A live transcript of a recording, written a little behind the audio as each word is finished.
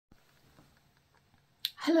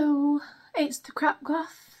Hello, it's the Crap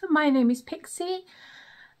Goth. My name is Pixie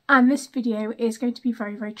and this video is going to be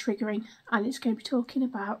very triggering, and it's going to be talking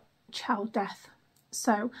about child death.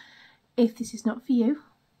 So if this is not for you,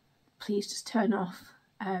 please just turn off.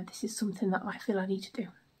 This is something that I feel I need to do.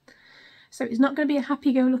 So it's not going to be a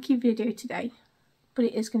happy-go-lucky video today, but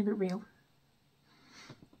it is going to be real.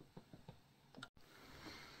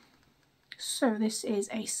 So this is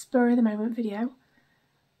a spur-of-the-moment video.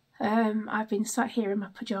 I've been sat here in my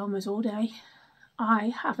pyjamas all day.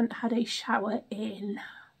 I haven't had a shower in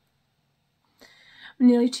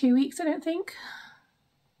nearly 2 weeks, I don't think.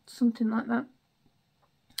 Something like that.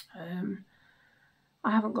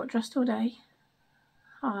 I haven't got dressed all day.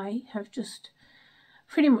 I have just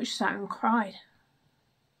pretty much sat and cried.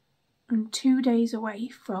 I'm 2 days away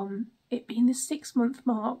from it being the 6-month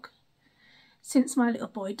mark since my little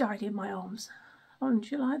boy died in my arms on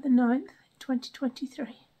July the 9th,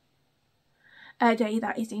 2023. A day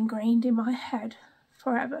that is ingrained in my head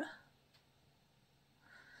forever.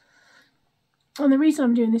 And the reason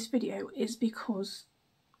I'm doing this video is because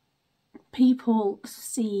people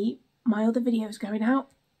see my other videos going out.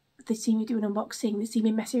 They see me doing unboxing, they see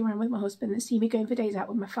me messing around with my husband, they see me going for days out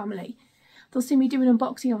with my family. They'll see me doing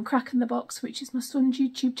unboxing on Crack in the Box, which is my son's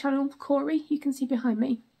YouTube channel, KORI, you can see behind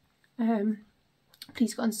me.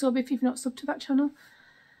 Please go and sub if you've not subbed to that channel.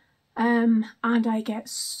 And I get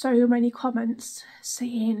so many comments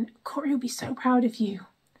saying, "Kori will be so proud of you.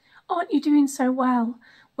 Aren't you doing so well?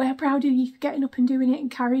 We're proud of you for getting up and doing it and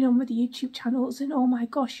carrying on with the YouTube channels, and oh my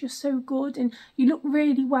gosh, you're so good and you look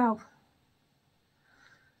really well."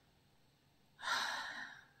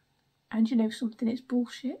 And you know something, it's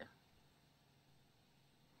bullshit.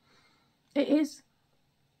 It is.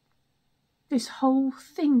 This whole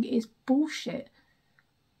thing is bullshit.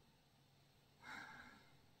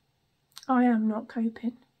 I am not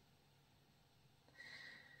coping.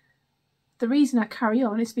 The reason I carry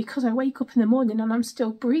on is because I wake up in the morning and I'm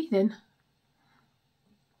still breathing.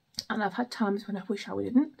 And I've had times when I wish I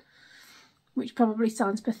didn't, which probably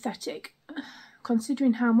sounds pathetic,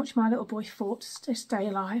 considering how much my little boy fought to stay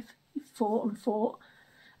alive. He fought and fought,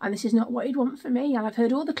 and this is not what he'd want for me. And I've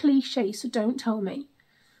heard all the cliches, so don't tell me.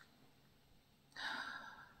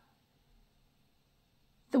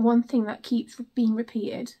 The one thing that keeps being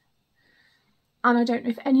repeated, and I don't know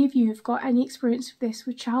if any of you have got any experience of this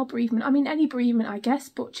with child bereavement. I mean, any bereavement, I guess,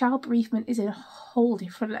 but child bereavement is in a whole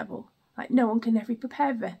different level. Like, no one can ever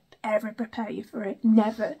prepare you for it.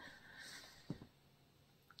 Never.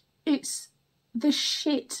 It's the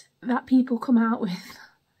shit that people come out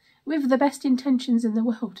with the best intentions in the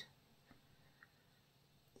world,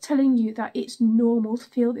 telling you that it's normal to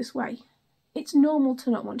feel this way. It's normal to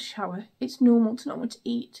not want to shower. It's normal to not want to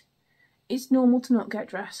eat. It's normal to not get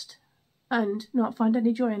dressed and not find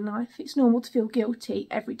any joy in life. It's normal to feel guilty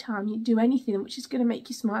every time you do anything which is going to make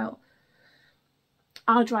you smile.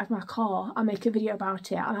 I'll drive my car, I'll make a video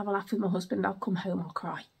about it, I'll have a laugh with my husband, I'll come home, I'll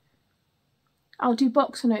cry. I'll do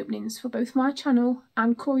box openings for both my channel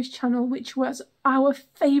and Kori's channel, which was our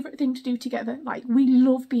favourite thing to do together. Like, we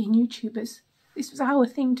love being YouTubers. This was our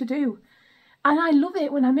thing to do. And I love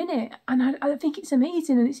it when I'm in it. And I think it's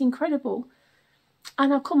amazing and it's incredible.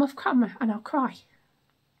 And I'll come off camera and I'll cry.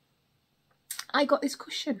 I got this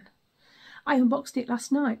cushion. I unboxed it last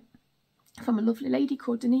night from a lovely lady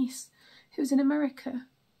called Denise, who's in America.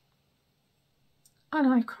 And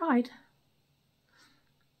I cried.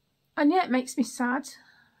 And yeah, it makes me sad,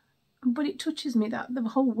 but it touches me that the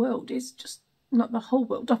whole world is just, not the whole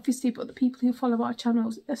world obviously, but the people who follow our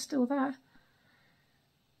channels are still there.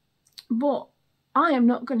 But I am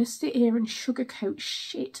not going to sit here and sugarcoat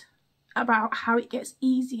shit about how it gets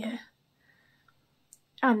easier.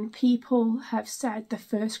 And people have said the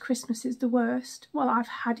first Christmas is the worst. Well, I've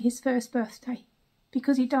had his first birthday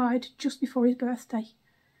because he died just before his birthday.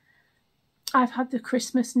 I've had the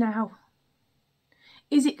Christmas now.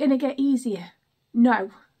 Is it going to get easier?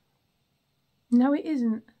 No. No, it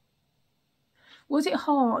isn't. Was it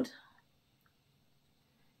hard?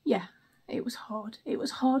 Yeah, it was hard. It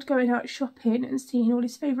was hard going out shopping and seeing all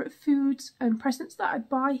his favourite foods and presents that I'd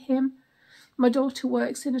buy him. My daughter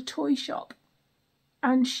works in a toy shop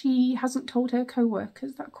and she hasn't told her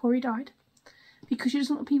co-workers that Kori died because she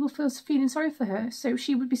doesn't want people feeling sorry for her. So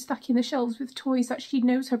she would be stacking the shelves with toys that she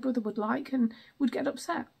knows her brother would like and would get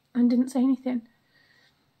upset and didn't say anything.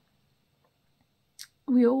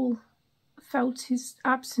 We all felt his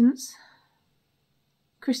absence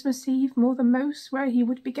Christmas Eve more than most, where he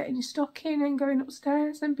would be getting his stocking and going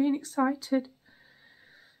upstairs and being excited.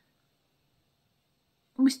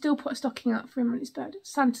 We still put a stocking out for him on his bed.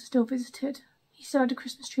 Santa still visited. He still had a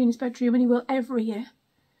Christmas tree in his bedroom, and he will every year.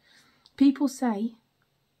 People say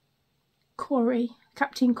KORI,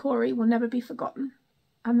 Captain KORI, will never be forgotten.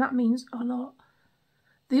 And that means a lot.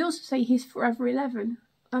 They also say he's forever 11,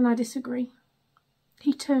 and I disagree.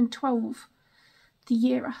 He turned 12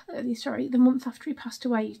 the month after he passed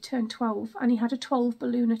away. He turned 12, and he had a 12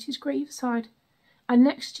 balloon at his graveside. And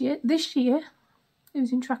this year,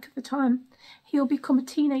 losing track of the time, he'll become a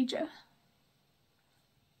teenager.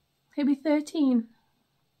 He'll be 13.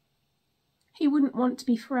 He wouldn't want to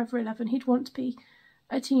be forever 11. He'd want to be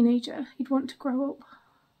a teenager. He'd want to grow up.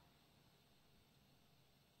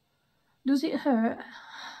 Does it hurt?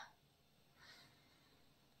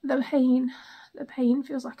 The pain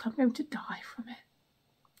feels like I'm going to die from it.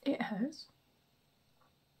 It hurts.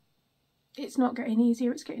 It's not getting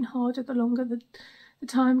easier, it's getting harder the longer the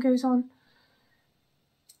time goes on.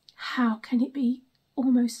 How can it be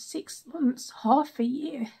almost 6 months, half a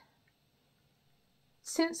year,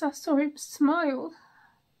 since I saw him smile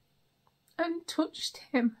and touched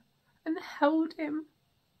him and held him?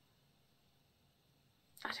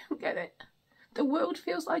 I don't get it. The world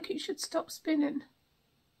feels like it should stop spinning.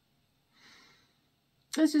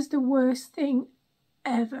 This is the worst thing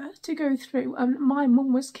ever to go through, and my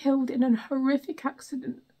mum was killed in a horrific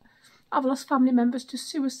accident. I've lost family members to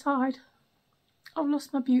suicide. I've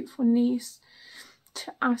lost my beautiful niece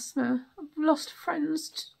to asthma. I've lost friends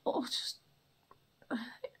to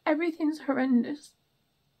everything's horrendous.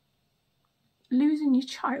 Losing your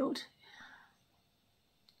child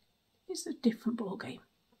is a different ballgame,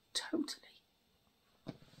 totally.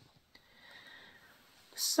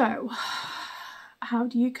 So, how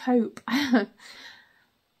do you cope?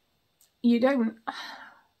 You don't.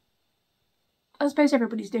 I suppose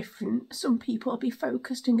everybody's different. Some people will be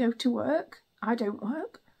focused and go to work. I don't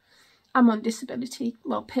work. I'm on disability.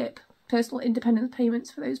 Well, PIP, personal independence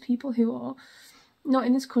payments, for those people who are not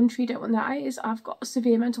in this country, don't know what that is. I've got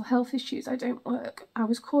severe mental health issues. I don't work. I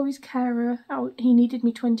was Corey's carer. He needed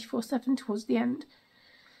me 24/7 towards the end.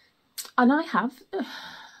 And I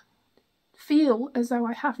feel as though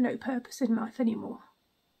I have no purpose in life anymore.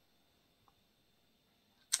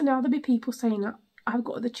 Now, there'll be people saying that I've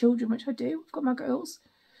got other children, which I do. I've got my girls.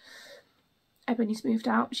 Ebony's moved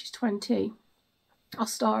out. She's 20.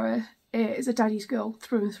 Ostara is a daddy's girl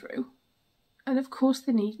through and through. And of course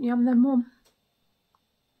they need me. I'm their mum.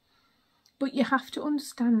 But you have to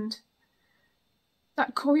understand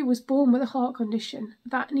that Corey was born with a heart condition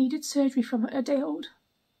that needed surgery from a day old.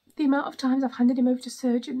 The amount of times I've handed him over to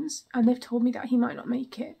surgeons and they've told me that he might not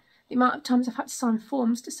make it. The amount of times I've had to sign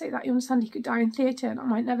forms to say that you understand he could die in theatre and I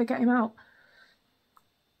might never get him out.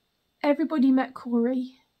 Everybody met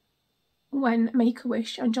Corey when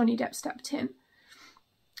Make-A-Wish and Johnny Depp stepped in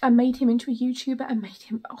and made him into a YouTuber and made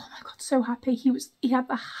him, oh my God, so happy. He had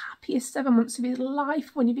the happiest 7 months of his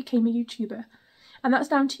life when he became a YouTuber. And that's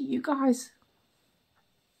down to you guys.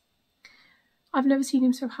 I've never seen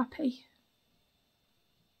him so happy.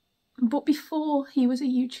 But before he was a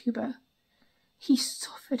YouTuber, he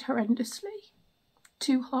suffered horrendously.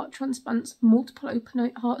 2 heart transplants, multiple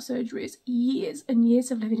open heart surgeries, years and years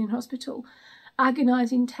of living in hospital,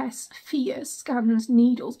 agonising tests, fears, scans,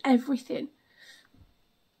 needles, everything.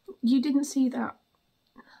 You didn't see that,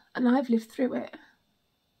 and I've lived through it.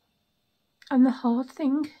 And the hard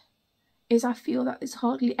thing is I feel that there's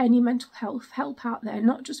hardly any mental health help out there,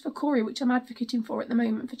 not just for Corey, which I'm advocating for at the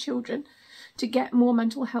moment for children, to get more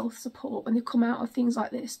mental health support when they come out of things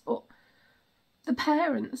like this, but the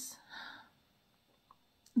parents,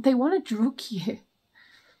 they want to drug you.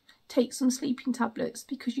 Take some sleeping tablets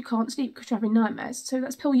because you can't sleep because you're having nightmares, so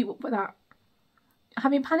let's pill you up with that.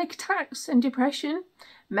 Having panic attacks and depression,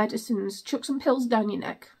 medicines, chuck some pills down your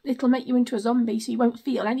neck. It'll make you into a zombie so you won't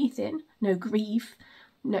feel anything. No grief,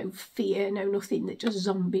 no fear, no nothing that just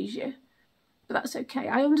zombies you. But that's okay.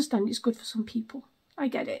 I understand it's good for some people. I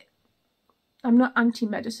get it. I'm not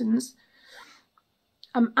anti-medicines.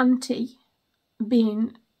 I'm anti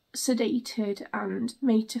being sedated and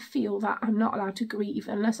made to feel that I'm not allowed to grieve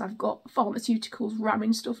unless I've got pharmaceuticals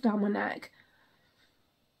ramming stuff down my neck.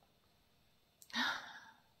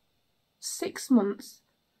 6 months,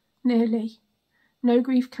 nearly. No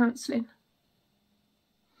grief counselling.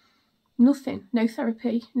 Nothing. No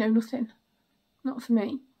therapy. No nothing. Not for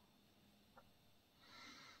me.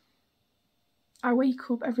 I wake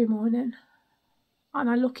up every morning and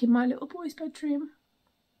I look in my little boy's bedroom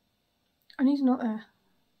and he's not there.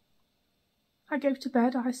 I go to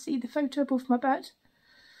bed, I see the photo above my bed.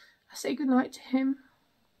 I say goodnight to him.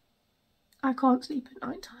 I can't sleep at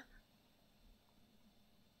night time.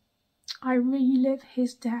 I relive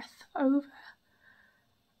his death over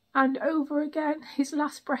and over again, his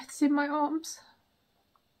last breaths in my arms,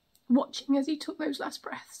 watching as he took those last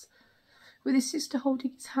breaths with his sister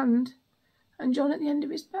holding his hand, and John at the end of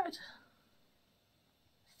his bed,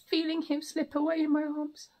 feeling him slip away in my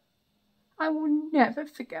arms. I will never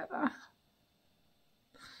forget that.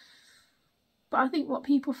 But I think what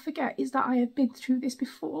people forget is that I have been through this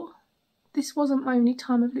before. This wasn't my only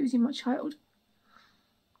time of losing my child.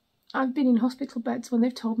 I've been in hospital beds when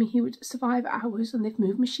they've told me he would survive hours, and they've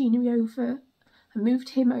moved machinery over and moved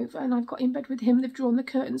him over, and I've got in bed with him. They've drawn the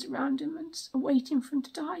curtains around him and are waiting for him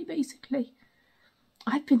to die, basically.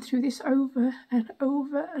 I've been through this over and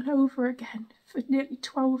over and over again for nearly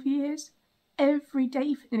 12 years. Every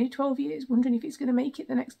day for nearly 12 years, wondering if he's going to make it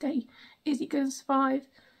the next day. Is he going to survive?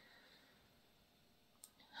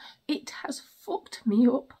 It has fucked me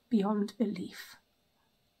up beyond belief.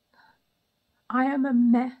 I am a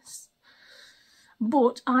mess,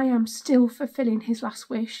 but I am still fulfilling his last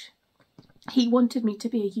wish. He wanted me to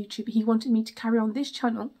be a YouTuber. He wanted me to carry on this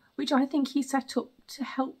channel, which I think he set up to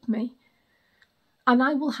help me. And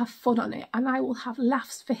I will have fun on it, and I will have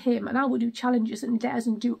laughs for him, and I will do challenges and dares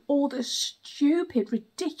and do all the stupid,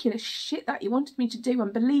 ridiculous shit that he wanted me to do.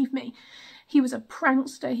 And believe me, he was a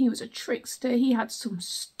prankster, he was a trickster, he had some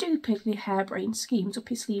stupidly harebrained schemes up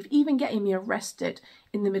his sleeve, even getting me arrested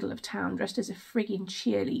in the middle of town, dressed as a frigging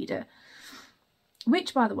cheerleader.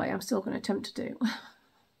 Which, by the way, I'm still going to attempt to do.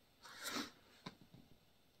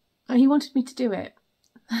 He wanted me to do it.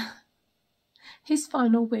 His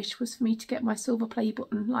final wish was for me to get my silver play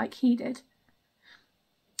button like he did.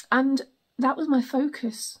 And that was my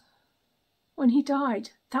focus. When he died,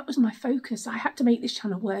 that was my focus. I had to make this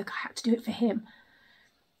channel work. I had to do it for him.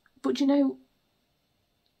 But you know,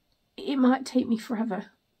 it might take me forever.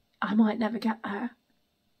 I might never get there.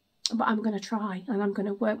 But I'm going to try, and I'm going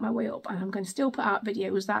to work my way up, and I'm going to still put out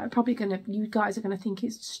videos that are probably going to, you guys are going to think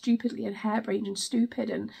it's stupidly and harebrained and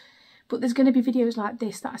stupid, but there's going to be videos like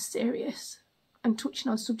this that are serious and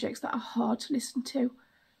touching on subjects that are hard to listen to.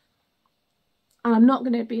 And I'm not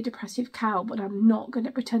going to be a depressive cow, but I'm not going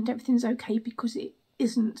to pretend everything's okay, because it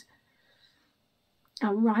isn't.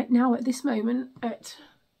 And right now, at this moment, at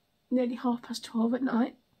nearly 12:30 at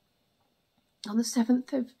night, on the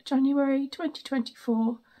 7th of January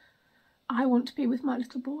 2024, I want to be with my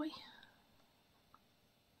little boy.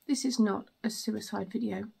 This is not a suicide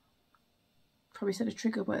video. Probably said a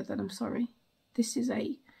trigger word then, I'm sorry. This is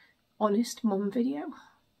a honest mum video.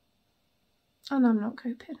 And I'm not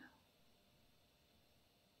coping.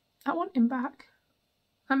 I want him back.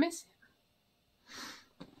 I miss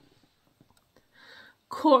him.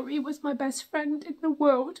 KORI was my best friend in the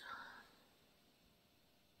world.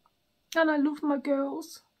 And I love my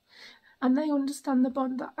girls. And they understand the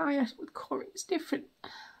bond that I had with KORI. It's different.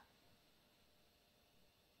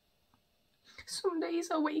 Some days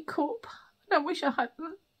I wake up and I wish I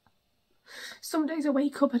hadn't. Some days I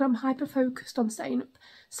wake up and I'm hyper focused on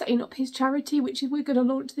setting up his charity, which we're going to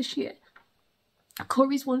launch this year.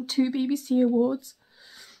 KORI's won 2 BBC awards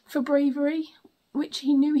for bravery, which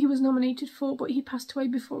he knew he was nominated for, but he passed away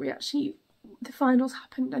before the finals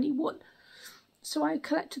happened, and he won. So I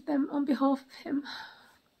collected them on behalf of him,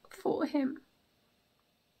 for him.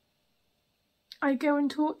 I go and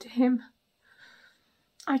talk to him.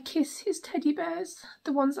 I kiss his teddy bears,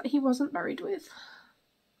 the ones that he wasn't buried with.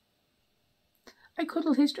 I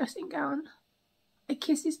cuddle his dressing gown. I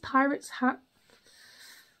kiss his pirate's hat.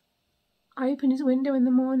 I open his window in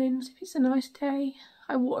the mornings if it's a nice day.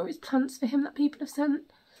 I water his plants for him that people have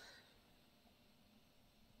sent.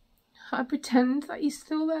 I pretend that he's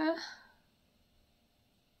still there.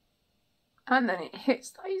 And then it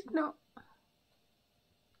hits that he's not.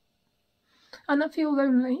 And I feel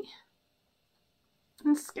lonely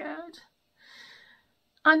and scared.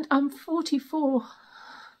 And I'm 44.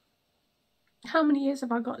 How many years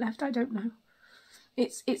have I got left? I don't know.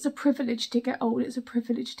 It's a privilege to get old. It's a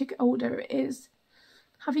privilege to get older. It is.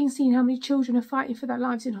 Having seen how many children are fighting for their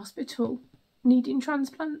lives in hospital, needing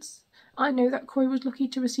transplants. I know that KORI was lucky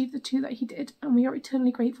to receive the 2 that he did, and we are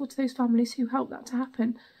eternally grateful to those families who helped that to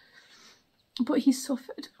happen. But he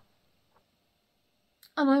suffered.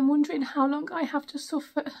 And I'm wondering how long I have to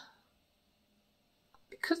suffer.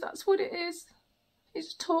 Because that's what it is.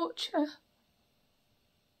 It's torture.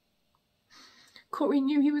 KORI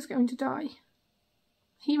knew he was going to die.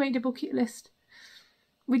 He made a bucket list.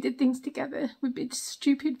 We did things together. We did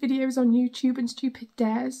stupid videos on YouTube and stupid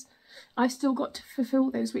dares. I still got to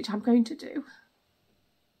fulfill those, which I'm going to do.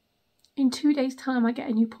 In 2 days' time, I get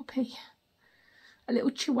a new puppy. A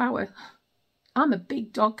little chihuahua. I'm a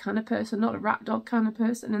big dog kind of person, not a rat dog kind of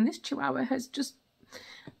person. And this chihuahua has just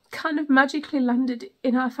kind of magically landed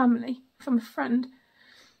in our family from a friend.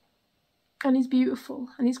 And he's beautiful.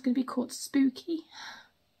 And he's going to be called Spooky.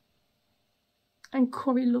 And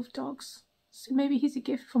KORI loved dogs. So maybe he's a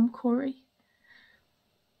gift from KORI.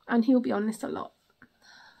 and he'll be on this a lot.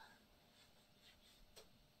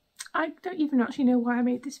 I don't even actually know why I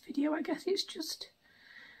made this video. I guess it's just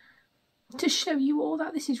to show you all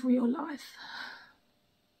that this is real life.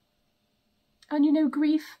 And you know,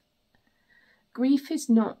 grief is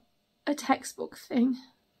not a textbook thing.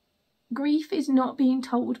 Grief is not being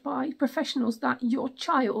told by professionals that your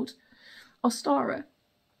child, Ostara,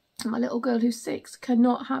 my little girl who's 6,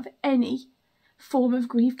 cannot have any form of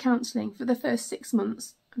grief counselling for the first 6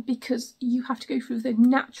 months, because you have to go through the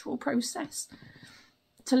natural process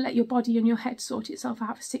to let your body and your head sort itself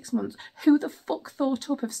out for 6 months. Who the fuck thought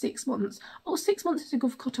up of 6 months? Oh, 6 months is a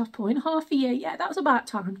good cut-off point. Half a year, yeah, that's about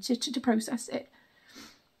time to process it.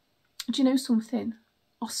 Do you know something?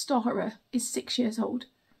 Ostara is 6 years old.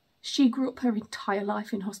 She grew up her entire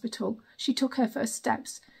life in hospital. She took her first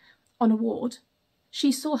steps on a ward.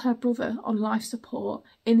 She saw her brother on life support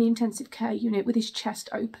in the intensive care unit with his chest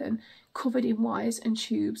open, covered in wires and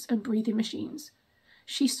tubes and breathing machines.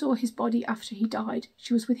 She saw his body after he died.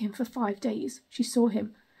 She was with him for 5 days. She saw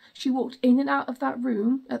him. She walked in and out of that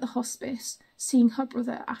room at the hospice, seeing her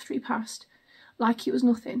brother after he passed, like it was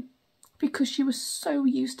nothing, because she was so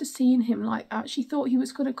used to seeing him like that. She thought he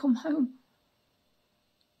was going to come home.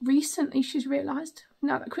 Recently, she's realised,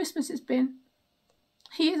 now that Christmas has been,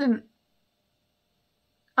 he isn't.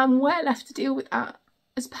 And we're left to deal with that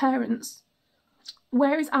as parents.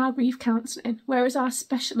 Where is our grief counselling? Where is our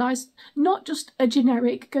specialised, not just a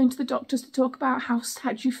generic going to the doctors to talk about how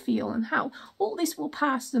sad you feel and how all this will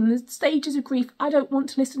pass and the stages of grief? I don't want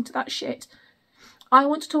to listen to that shit. I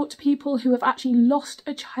want to talk to people who have actually lost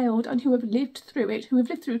a child and who have lived through it, who have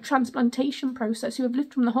lived through a transplantation process, who have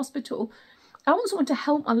lived from the hospital. I want someone to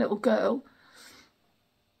help my little girl.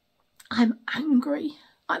 I'm angry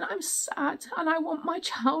and I'm sad and I want my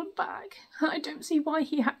child back. And I don't see why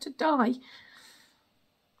he had to die.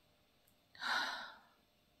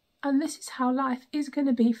 And this is how life is going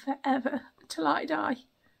to be forever till I die.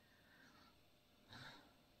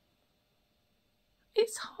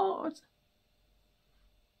 It's hard.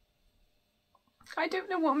 I don't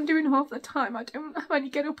know what I'm doing half the time. I don't know when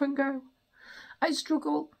you get up and go. I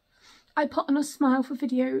struggle. I put on a smile for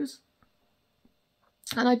videos.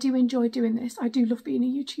 And I do enjoy doing this. I do love being a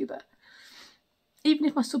YouTuber. Even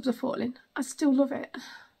if my subs are falling, I still love it.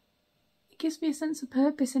 It gives me a sense of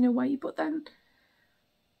purpose in a way, but then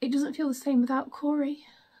it doesn't feel the same without KORI.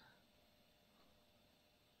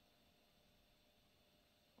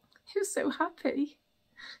 He was so happy.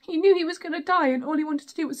 He knew he was going to die and all he wanted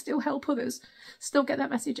to do was still help others, still get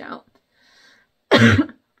that message out.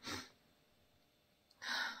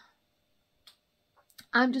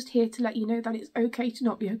 I'm just here to let you know that it's okay to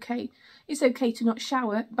not be okay. It's okay to not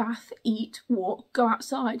shower, bath, eat, walk, go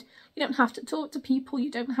outside. You don't have to talk to people.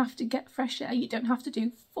 You don't have to get fresh air. You don't have to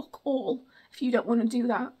do fuck all if you don't want to do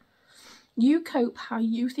that. You cope how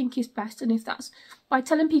you think is best, and if that's by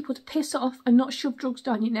telling people to piss off and not shove drugs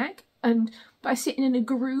down your neck, and by sitting in a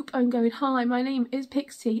group and going, hi, my name is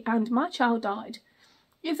Pixie and my child died.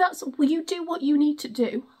 If that's, well, you do what you need to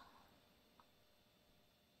do.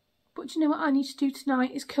 But do you know what I need to do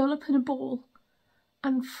tonight is curl up in a ball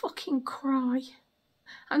and fucking cry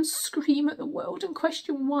and scream at the world and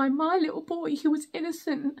question why my little boy who was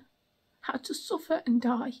innocent had to suffer and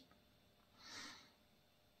die.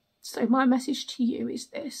 So my message to you is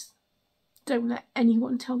this: don't let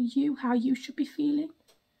anyone tell you how you should be feeling.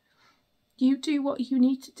 You do what you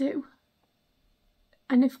need to do.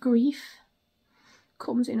 And if grief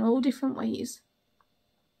comes in all different ways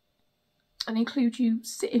and include you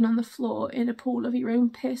sitting on the floor in a pool of your own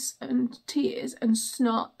piss and tears and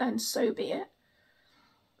snot, then so be it.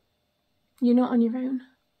 You're not on your own.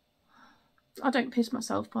 I don't piss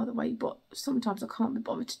myself, by the way, but sometimes I can't be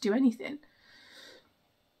bothered to do anything.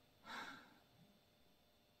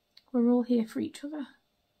 We're all here for each other,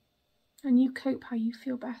 and you cope how you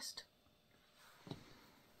feel best.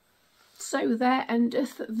 So there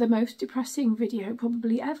endeth the most depressing video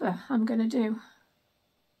probably ever I'm going to do.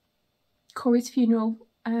 KORI's funeral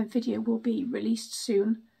video will be released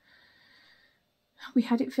soon. We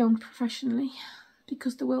had it filmed professionally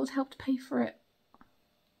because the world helped pay for it.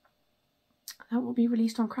 That will be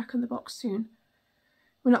released on Crack in the Box soon.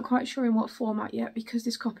 We're not quite sure in what format yet because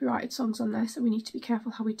there's copyrighted songs on there, so we need to be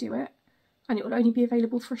careful how we do it. And it will only be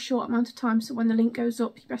available for a short amount of time, so when the link goes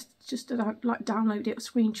up, you best just like download it or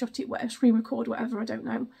screenshot it, whatever, screen record, whatever, I don't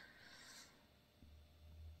know.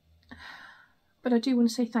 But I do want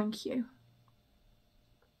to say thank you.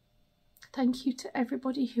 Thank you to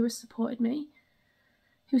everybody who has supported me,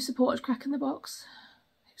 who supported Crack in the Box,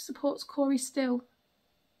 who supports KORI still.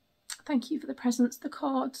 Thank you for the presents, the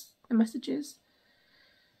cards, the messages.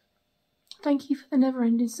 Thank you for the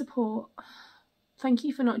never-ending support. Thank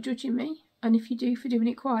you for not judging me, and if you do, for doing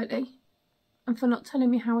it quietly, and for not telling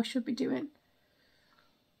me how I should be doing.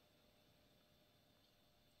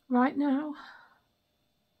 Right now,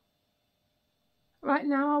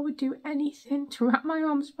 I would do anything to wrap my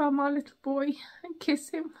arms around my little boy and kiss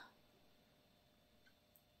him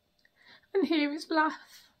and hear his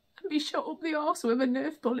laugh and be shot up the arse with a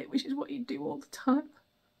Nerf bullet, which is what you do all the time.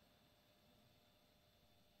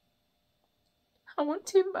 I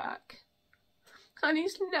want him back, and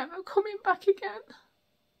he's never coming back again,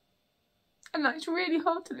 and that's really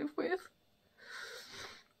hard to live with,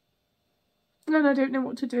 and I don't know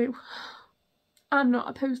what to do. I'm not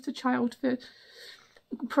opposed to child for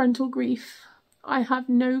parental grief. I have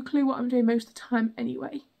no clue what I'm doing most of the time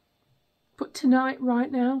anyway, but tonight,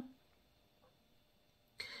 right now,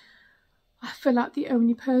 I feel like the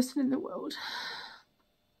only person in the world.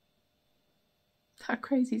 How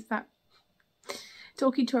crazy is that?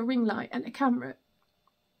 Talking to a ring light and a camera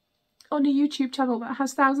on a YouTube channel that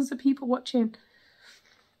has thousands of people watching,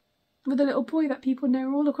 with a little boy that people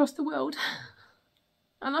know all across the world,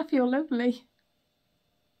 and I feel lonely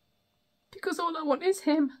because all I want is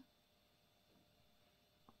him.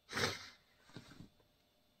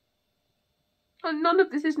 And none of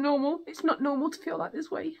this is normal. It's not normal to feel like this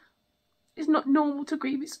way. It's not normal to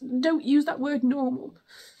grieve. Don't use that word normal.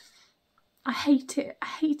 I hate it. I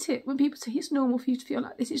hate it when people say it's normal for you to feel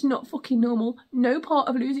like this. It's not fucking normal. No part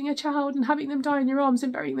of losing a child and having them die in your arms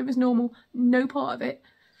and burying them is normal. No part of it.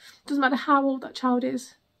 Doesn't matter how old that child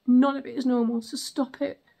is. None of it is normal. So stop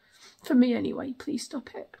it. For me anyway, please stop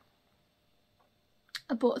it.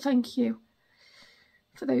 But thank you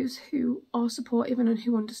for those who are supportive and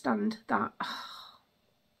who understand that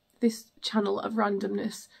this channel of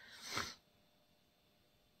randomness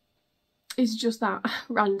is just that,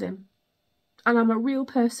 random. And I'm a real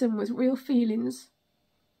person with real feelings,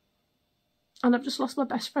 and I've just lost my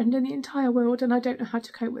best friend in the entire world, and I don't know how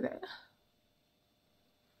to cope with it.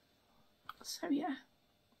 So yeah,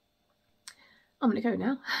 I'm gonna go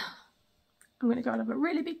now. I'm gonna go and have a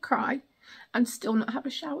really big cry and still not have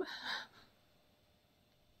a shower.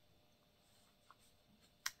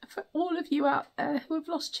 For all of you out there who have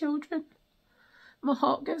lost children, my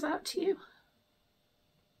heart goes out to you.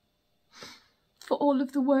 For all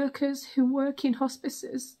of the workers who work in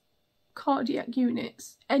hospices, cardiac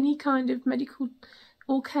units, any kind of medical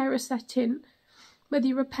or carer setting, whether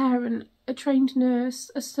you're a parent, a trained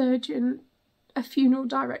nurse, a surgeon, a funeral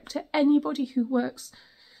director, anybody who works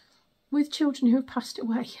with children who have passed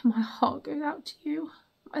away, my heart goes out to you.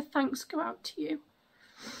 My thanks go out to you.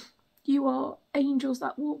 You are angels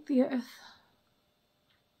that walk the earth.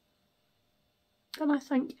 And I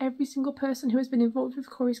thank every single person who has been involved with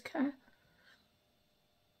KORI's care.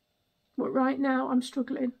 But right now I'm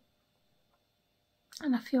struggling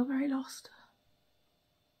and I feel very lost.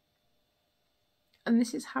 And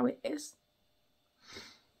this is how it is.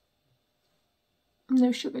 No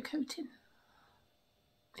sugarcoating.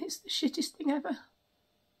 It's the shittest thing ever.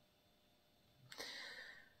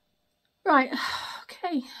 Right,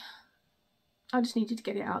 okay. I just needed to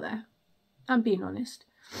get it out there. I'm being honest.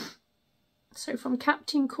 So from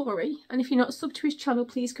captainkori, and if you're not subbed to his channel,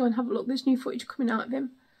 please go and have a look. There's new footage coming out of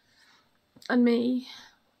him. And me,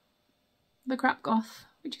 the crap goth,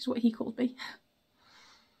 which is what he called me.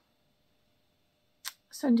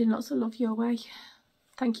 Sending lots of love your way.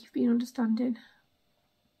 Thank you for being understanding.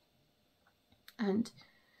 And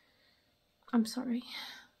I'm sorry.